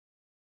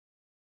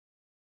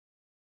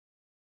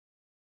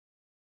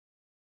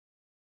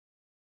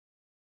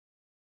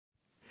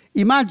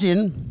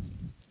Imagine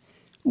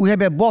we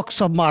have a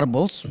box of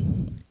marbles,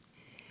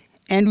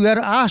 and we are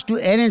asked to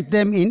arrange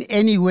them in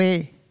any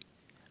way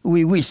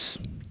we wish.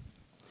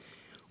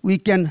 We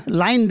can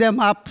line them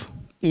up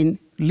in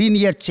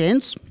linear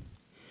chains.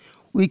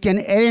 We can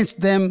arrange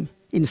them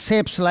in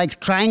shapes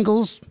like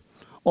triangles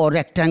or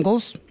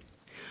rectangles,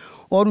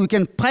 or we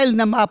can pile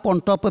them up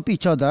on top of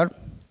each other,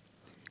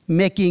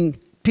 making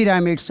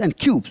pyramids and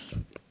cubes.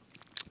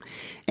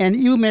 And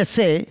you may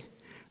say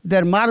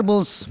that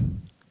marbles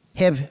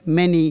have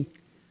many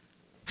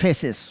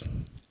faces.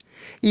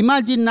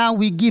 Imagine now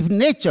we give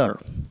nature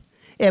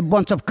a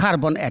bunch of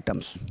carbon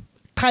atoms,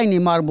 tiny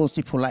marbles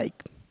if you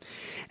like,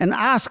 and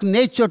ask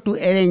nature to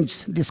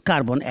arrange these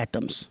carbon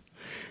atoms.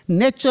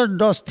 Nature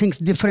does things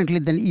differently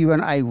than you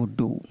and I would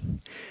do.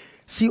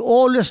 She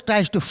always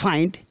tries to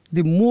find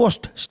the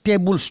most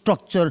stable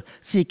structure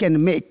she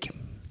can make.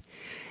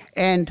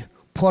 And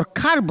for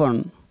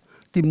carbon,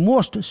 the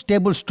most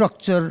stable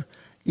structure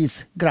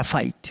is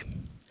graphite.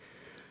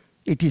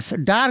 It is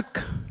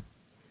dark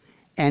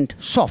and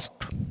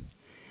soft,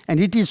 and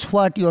it is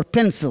what your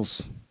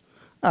pencils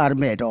are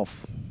made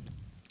of.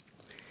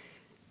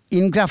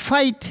 In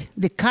graphite,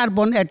 the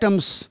carbon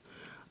atoms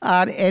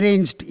are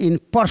arranged in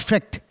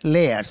perfect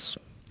layers.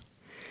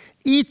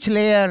 Each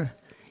layer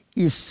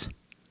is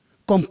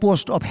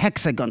composed of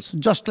hexagons,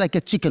 just like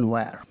a chicken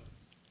wire.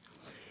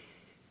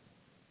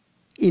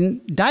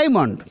 In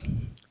diamond,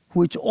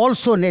 which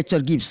also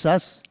nature gives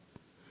us,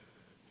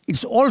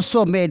 it's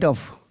also made of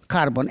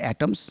carbon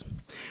atoms,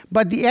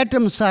 but the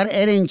atoms are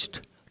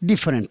arranged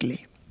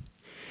differently.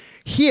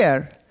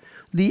 Here,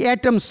 the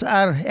atoms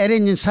are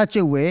arranged in such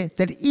a way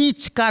that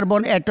each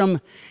carbon atom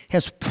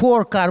has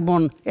 4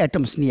 carbon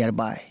atoms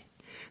nearby.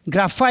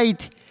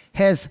 Graphite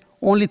has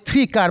only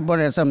 3 carbon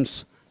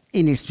atoms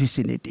in its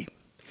vicinity.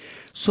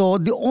 So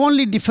the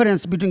only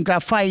difference between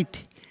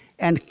graphite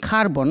and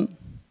carbon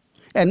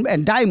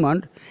and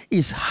diamond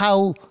is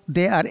how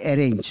they are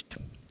arranged.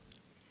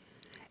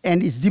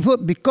 And it's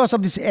because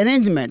of this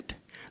arrangement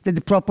that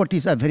the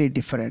properties are very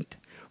different.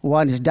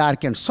 One is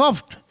dark and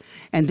soft,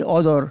 and the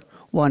other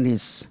one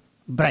is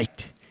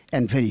bright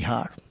and very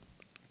hard.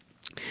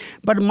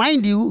 But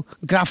mind you,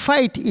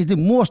 graphite is the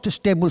most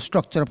stable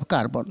structure of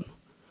carbon,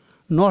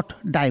 not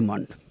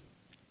diamond.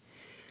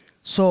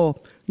 So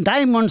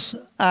diamonds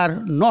are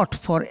not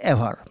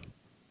forever.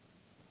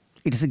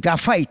 It is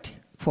graphite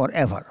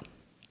forever.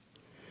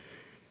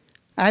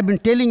 I've been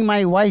telling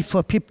my wife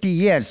for 50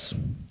 years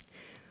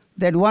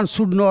that one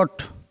should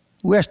not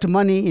waste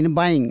money in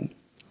buying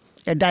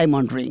a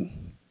diamond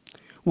ring.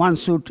 One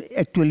should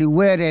actually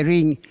wear a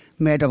ring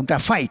made of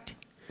graphite,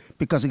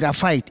 because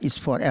graphite is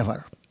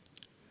forever.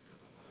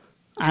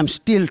 I'm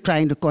still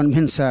trying to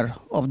convince her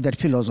of that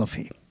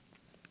philosophy.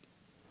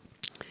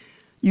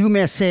 You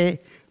may say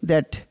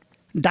that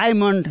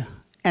diamond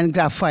and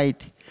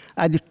graphite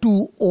are the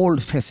 2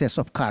 old faces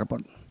of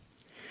carbon.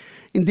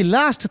 In the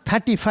last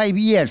 35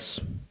 years,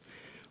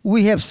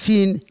 we have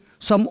seen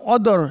some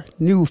other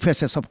new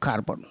faces of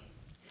carbon.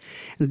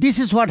 This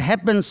is what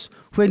happens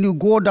when you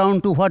go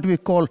down to what we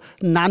call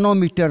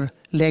nanometer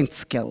length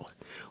scale.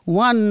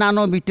 1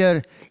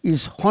 nanometer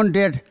is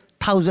 100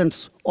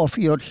 thousandths of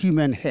your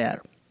human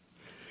hair.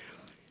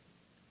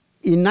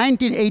 In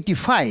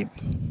 1985,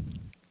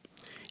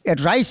 at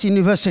Rice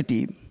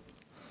University,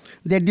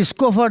 they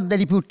discovered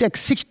that if you take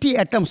 60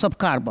 atoms of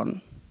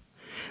carbon,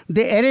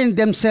 they arrange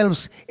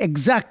themselves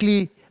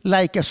exactly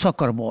like a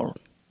soccer ball.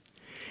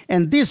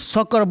 And this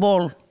soccer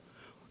ball,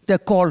 they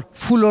call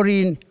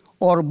fullerene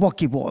or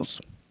buckyballs.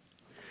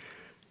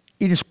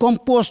 It is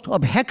composed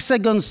of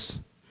hexagons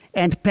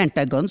and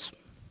pentagons,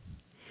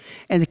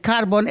 and the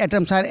carbon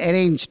atoms are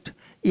arranged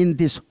in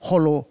this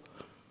hollow,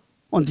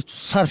 on the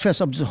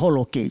surface of this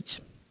hollow cage.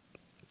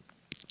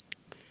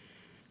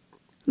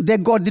 They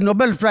got the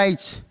Nobel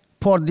Prize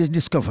for this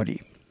discovery.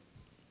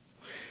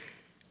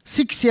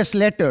 6 years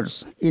later,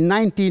 in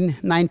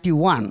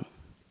 1991,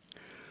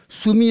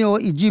 Sumio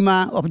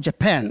Iijima of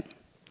Japan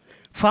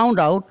found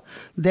out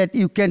that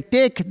you can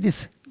take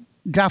these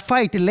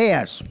graphite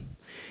layers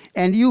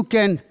and you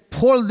can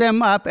fold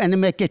them up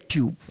and make a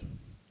tube.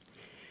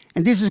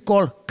 And this is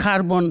called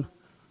carbon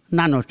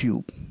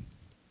nanotube.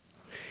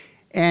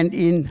 And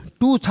in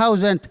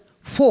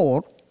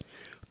 2004,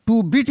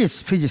 2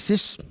 British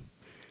physicists,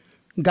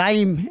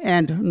 Gaim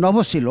and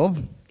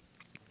Novosilov,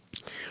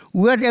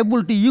 were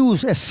able to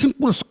use a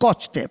simple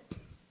Scotch tape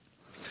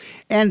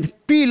and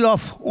peel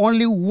off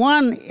only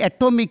 1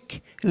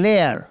 atomic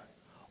layer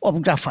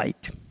of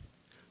graphite,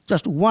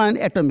 just 1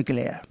 atomic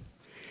layer.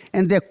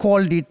 And they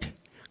called it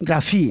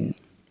graphene.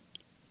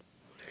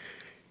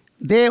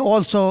 They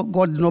also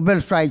got the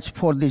Nobel Prize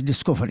for this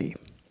discovery.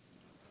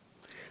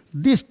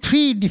 These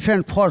 3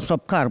 different forms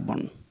of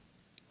carbon,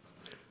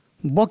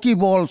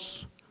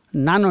 buckyballs,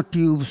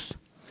 nanotubes,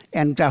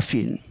 and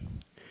graphene,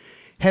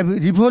 have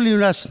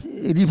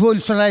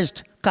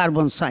revolutionized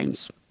carbon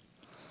science.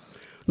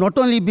 Not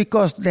only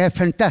because they have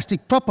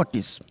fantastic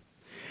properties,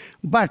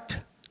 but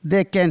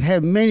they can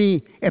have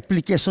many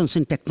applications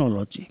in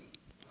technology.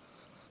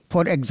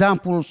 For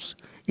examples,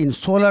 in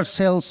solar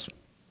cells,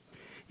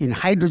 in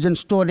hydrogen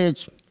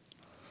storage,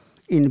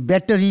 in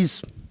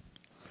batteries,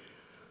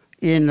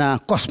 in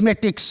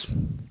cosmetics,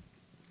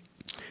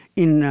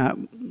 in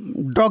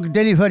drug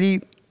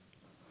delivery.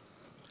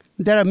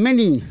 There are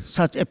many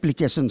such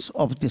applications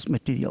of these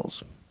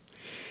materials.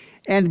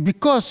 And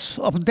because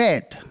of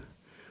that,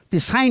 the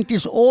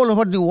scientists all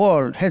over the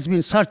world has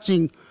been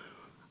searching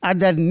at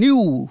the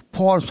new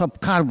forms of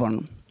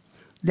carbon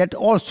that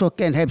also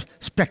can have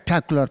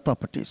spectacular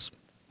properties.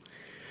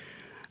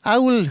 I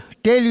will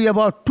tell you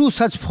about two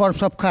such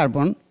forms of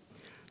carbon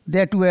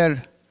that were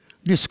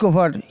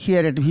discovered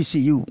here at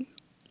VCU.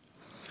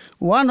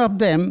 One of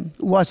them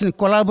was in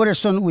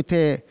collaboration with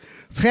a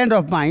friend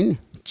of mine,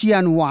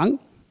 Qian Wang.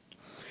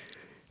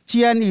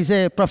 Qian is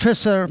a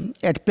professor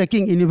at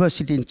Peking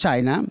University in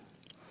China,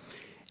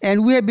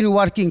 and we have been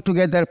working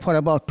together for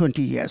about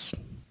 20 years.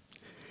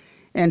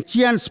 And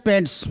Qian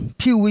spends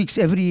few weeks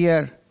every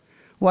year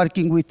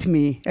working with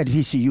me at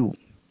VCU.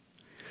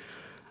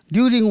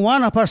 During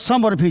one of her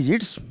summer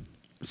visits,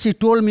 she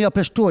told me of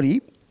a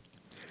story.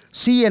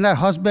 She and her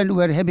husband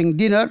were having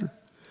dinner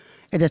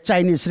at a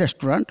Chinese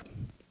restaurant,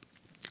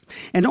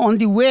 and on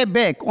the way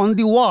back, on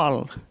the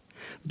wall,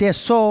 they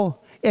saw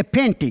a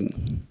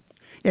painting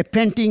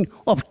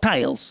of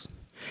tiles.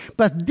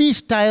 But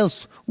these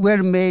tiles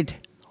were made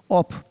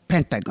of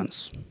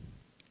pentagons.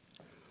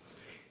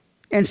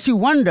 And she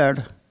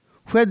wondered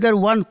whether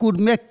one could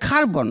make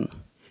carbon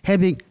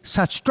having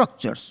such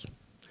structures.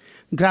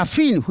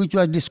 Graphene, which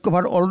was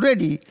discovered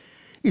already,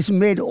 is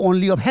made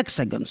only of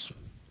hexagons.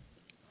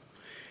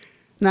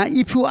 Now,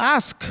 if you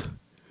ask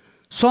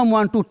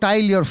someone to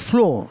tile your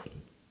floor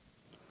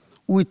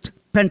with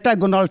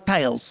pentagonal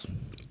tiles,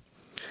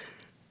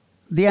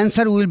 the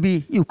answer will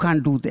be you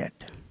can't do that.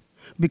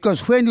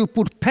 Because when you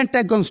put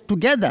pentagons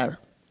together,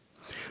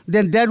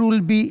 then there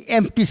will be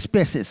empty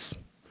spaces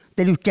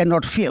that you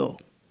cannot fill,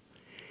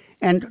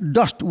 and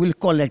dust will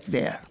collect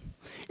there.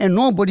 And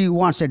nobody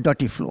wants a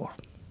dirty floor.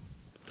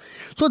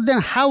 So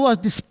then how was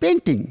this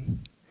painting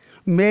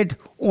made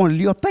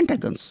only of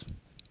pentagons?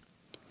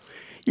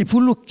 If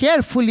you look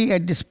carefully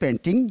at this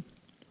painting,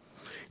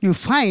 you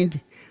find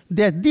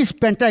that these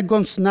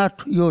pentagons are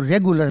not your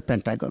regular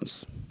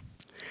pentagons.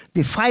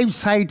 The 5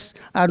 sides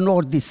are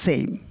not the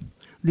same.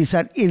 These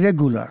are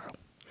irregular.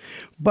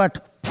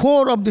 But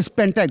 4 of these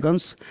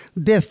pentagons,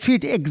 they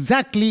fit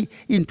exactly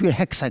into a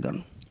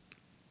hexagon.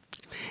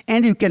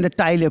 And you can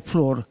tile a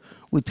floor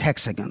with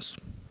hexagons.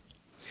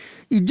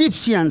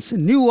 Egyptians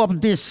knew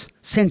of this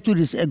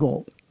centuries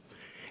ago.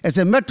 As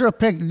a matter of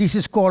fact, this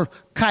is called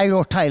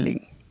Cairo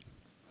Tiling.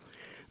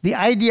 The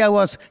idea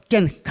was,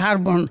 can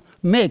carbon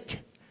make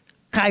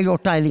Cairo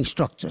tiling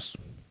structures?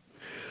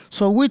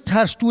 So with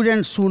her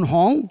student Sun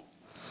Hong,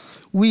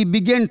 we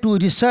began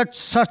to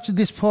search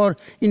this for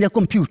in a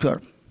computer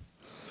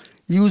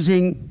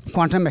using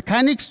quantum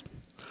mechanics,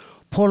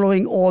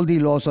 following all the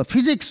laws of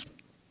physics,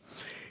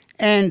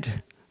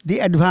 and the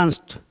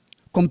advanced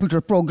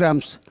computer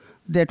programs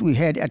that we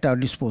had at our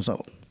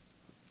disposal.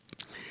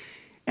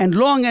 And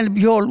long and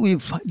behold, we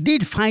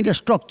did find a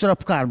structure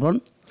of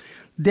carbon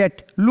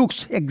that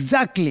looks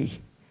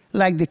exactly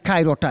like the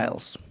Cairo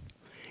tiles.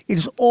 It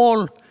is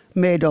all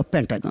made of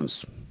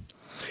pentagons.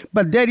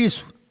 But there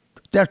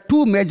are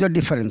 2 major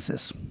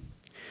differences.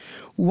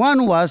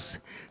 One was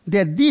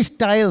that these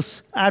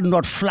tiles are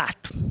not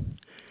flat.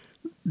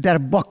 They're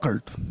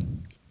buckled.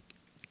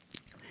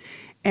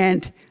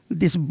 And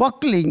this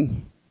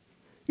buckling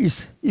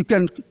is, you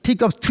can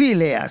think of 3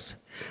 layers.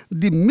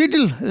 The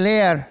middle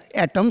layer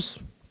atoms,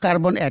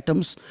 carbon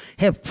atoms,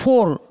 have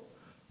 4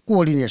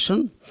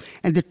 coordination,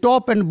 and the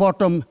top and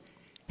bottom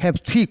have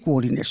 3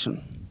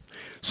 coordination.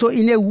 So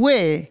in a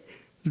way,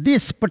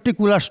 this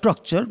particular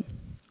structure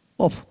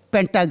of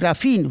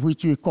pentagraphene,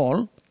 which we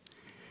call,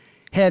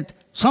 had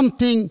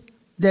something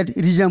that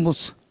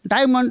resembles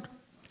diamond,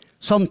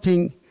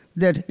 something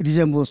that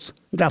resembles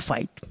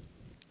graphite.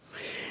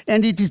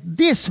 And it is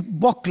this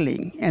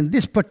buckling and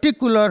this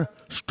particular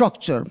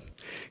structure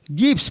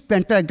gives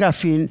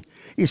pentagraphene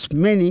its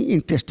many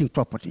interesting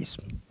properties.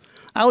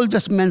 I will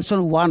just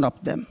mention one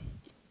of them.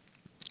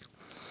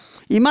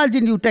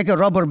 Imagine you take a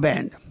rubber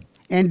band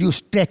and you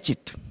stretch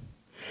it.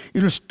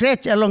 It will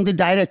stretch along the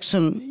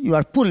direction you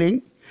are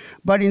pulling,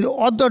 but in the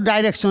other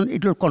direction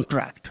it will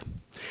contract.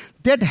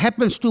 That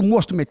happens to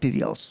most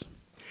materials.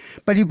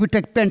 But if you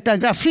take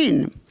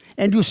pentagraphene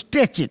and you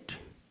stretch it,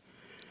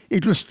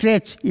 it will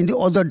stretch in the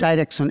other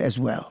direction as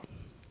well.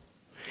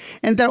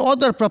 And there are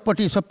other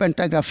properties of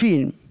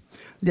pentagraphene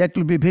that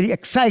will be very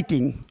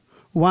exciting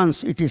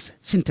once it is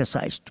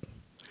synthesized.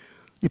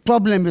 The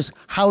problem is,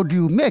 how do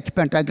you make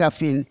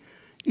pentagraphene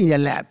in a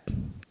lab?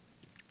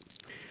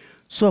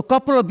 So a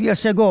couple of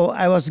years ago,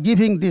 I was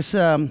giving this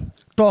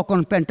talk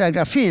on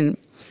pentagraphene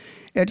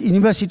at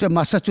University of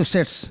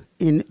Massachusetts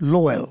in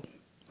Lowell.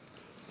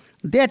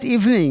 That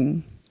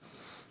evening,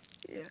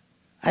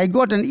 I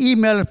got an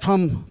email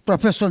from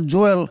Professor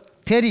Joel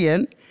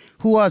Therrien,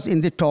 who was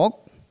in the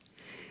talk,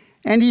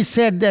 and he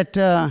said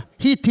that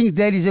he thinks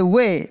there is a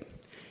way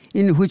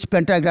in which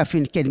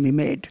pentagraphene can be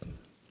made.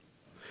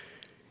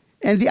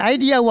 And the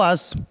idea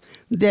was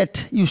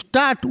that you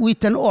start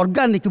with an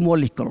organic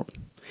molecule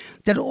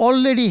that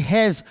already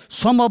has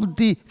some of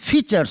the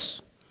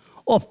features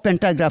of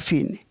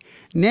pentagraphene,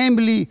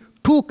 namely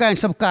two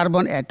kinds of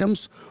carbon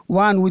atoms,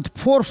 one with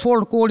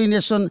four-fold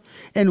coordination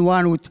and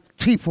one with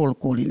three-fold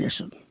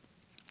coordination.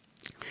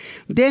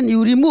 Then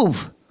you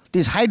remove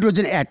these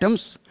hydrogen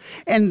atoms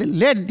and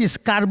let these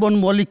carbon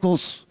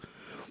molecules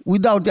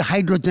without the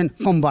hydrogen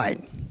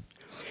combine.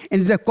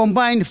 And if they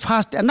combine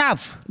fast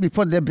enough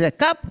before they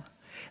break up,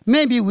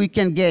 maybe we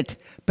can get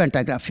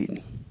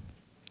pentagraphene.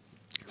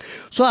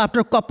 So after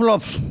a couple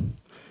of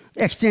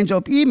exchange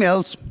of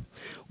emails,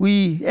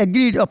 we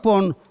agreed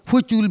upon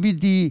which will be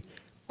the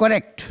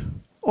correct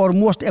or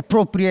most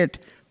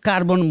appropriate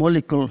carbon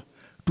molecule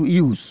to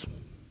use.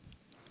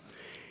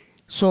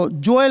 So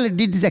Joel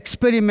did this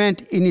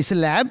experiment in his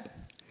lab,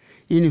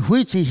 in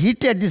which he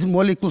heated these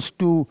molecules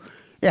to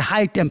a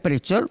high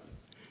temperature,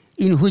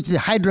 in which the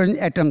hydrogen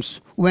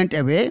atoms went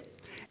away,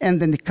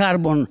 and then the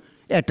carbon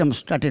atoms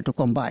started to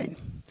combine.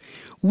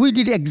 We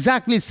did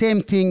exactly the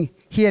same thing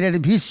here at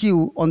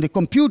VCU on the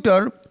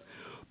computer,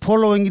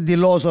 following the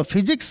laws of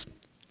physics.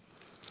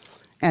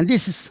 And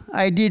this is,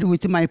 I did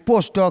with my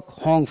postdoc,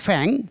 Hong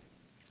Fang.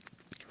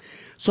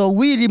 So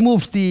we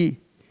removed the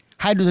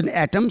hydrogen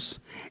atoms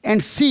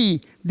and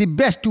see the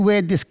best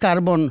way these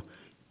carbon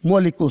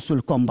molecules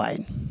will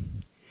combine.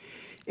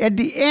 At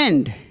the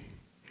end,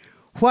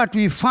 what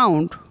we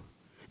found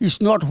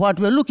is not what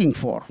we're looking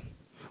for.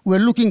 We're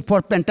looking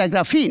for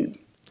pentagraphene.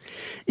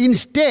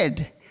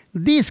 Instead,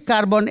 these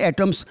carbon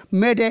atoms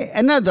made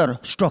another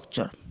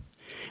structure.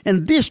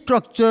 And this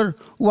structure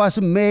was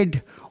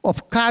made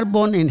of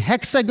carbon in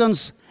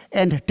hexagons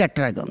and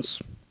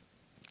tetragons.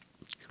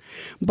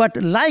 But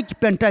like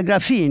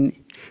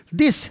pentagraphene,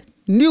 this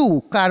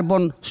new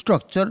carbon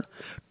structure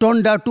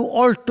turned out to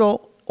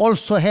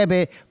also have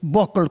a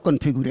buccal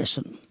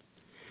configuration,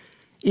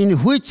 in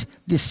which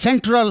the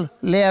central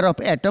layer of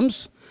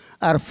atoms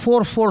are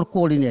four-fold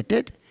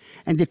coordinated,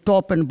 and the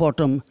top and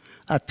bottom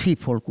are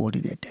three-fold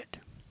coordinated.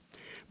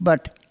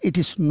 But it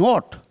is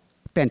not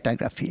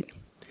pentagraphene.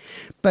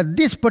 But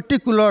this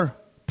particular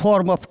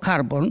form of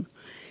carbon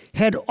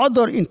had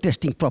other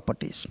interesting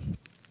properties.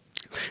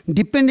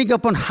 Depending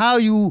upon how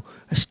you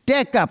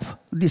stack up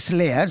these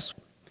layers,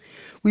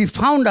 we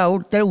found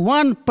out that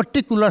one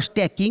particular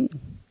stacking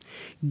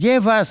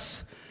gave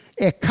us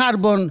a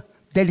carbon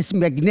that is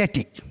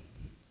magnetic.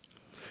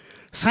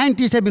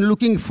 Scientists have been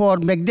looking for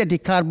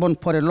magnetic carbon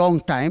for a long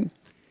time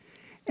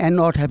and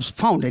not have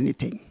found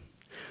anything.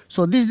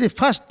 So this is the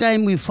first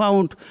time we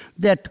found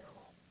that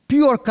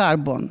pure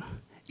carbon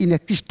in a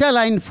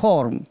crystalline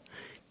form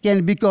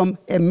can become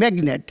a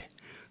magnet,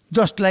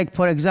 just like,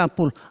 for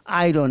example,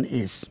 iron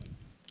is.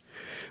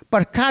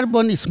 But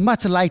carbon is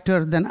much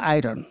lighter than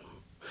iron.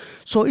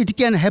 So it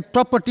can have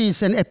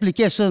properties and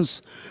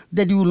applications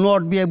that you will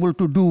not be able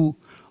to do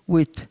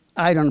with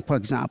iron, for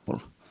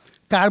example.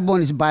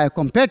 Carbon is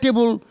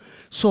biocompatible,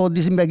 so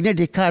this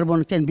magnetic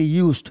carbon can be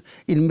used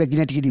in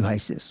magnetic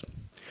devices.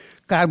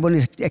 Carbon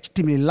is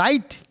extremely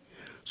light,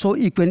 so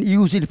you can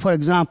use it, for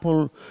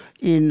example,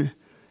 in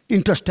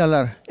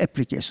interstellar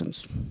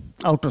applications,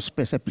 outer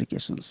space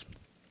applications.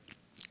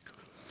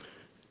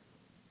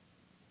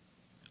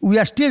 We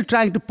are still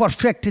trying to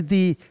perfect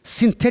the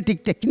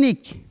synthetic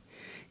technique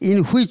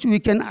in which we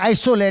can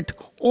isolate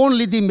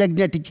only the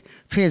magnetic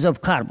phase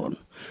of carbon.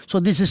 So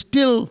this is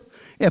still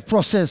a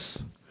process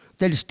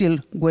that is still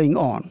going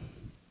on.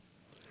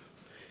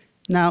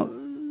 Now,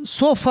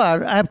 so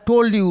far, I have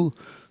told you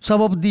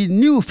some of the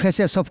new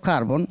phases of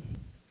carbon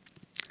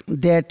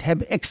that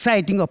have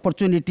exciting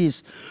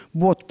opportunities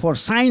both for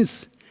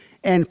science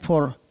and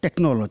for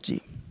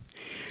technology.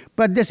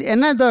 But there's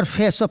another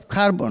phase of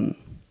carbon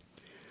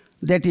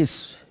that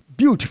is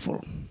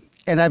beautiful,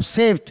 and I've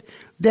saved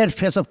that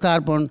phase of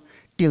carbon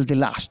till the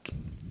last.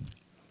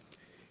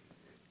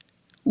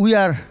 We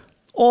are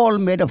all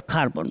made of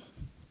carbon.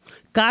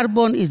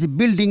 Carbon is the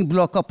building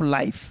block of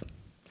life.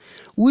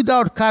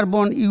 Without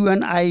carbon, you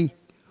and I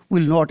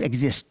will not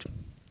exist.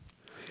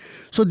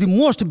 So the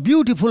most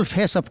beautiful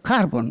phase of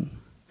carbon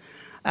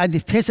are the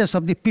faces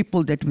of the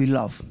people that we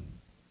love.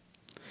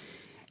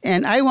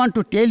 And I want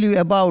to tell you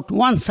about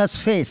one such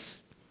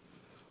face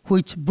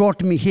which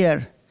brought me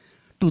here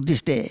to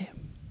this day.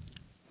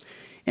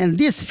 And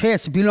this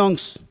face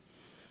belongs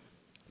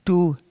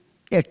to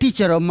a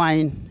teacher of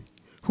mine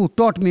who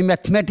taught me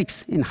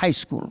mathematics in high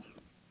school.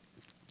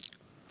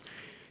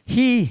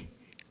 He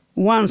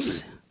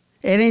once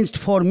arranged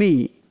for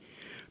me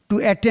to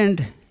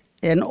attend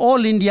an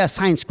all-India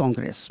science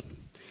congress.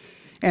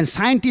 And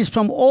scientists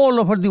from all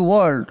over the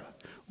world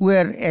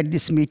were at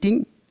this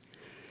meeting.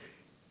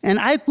 And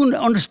I couldn't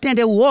understand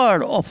a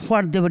word of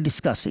what they were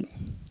discussing.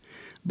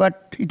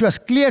 But it was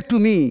clear to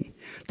me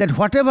that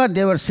whatever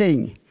they were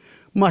saying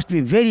must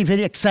be very,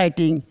 very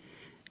exciting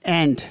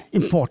and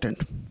important.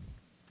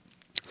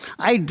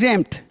 I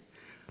dreamt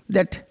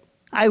that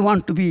I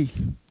want to be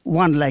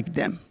one like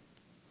them.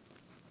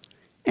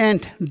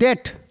 And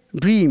that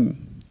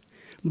dream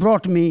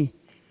brought me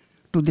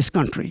to this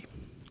country,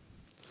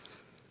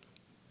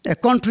 a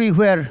country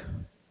where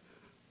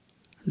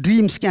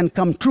dreams can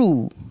come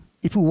true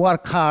if you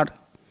work hard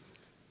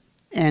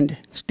and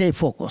stay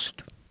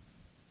focused.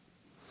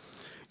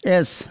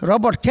 As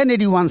Robert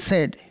Kennedy once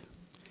said,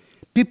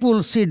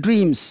 people see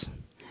dreams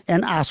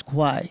and ask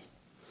why.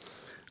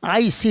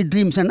 I see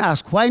dreams and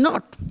ask why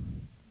not.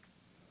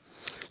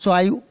 So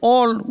I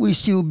all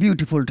wish you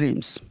beautiful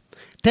dreams.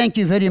 Thank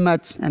you very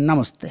much and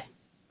namaste.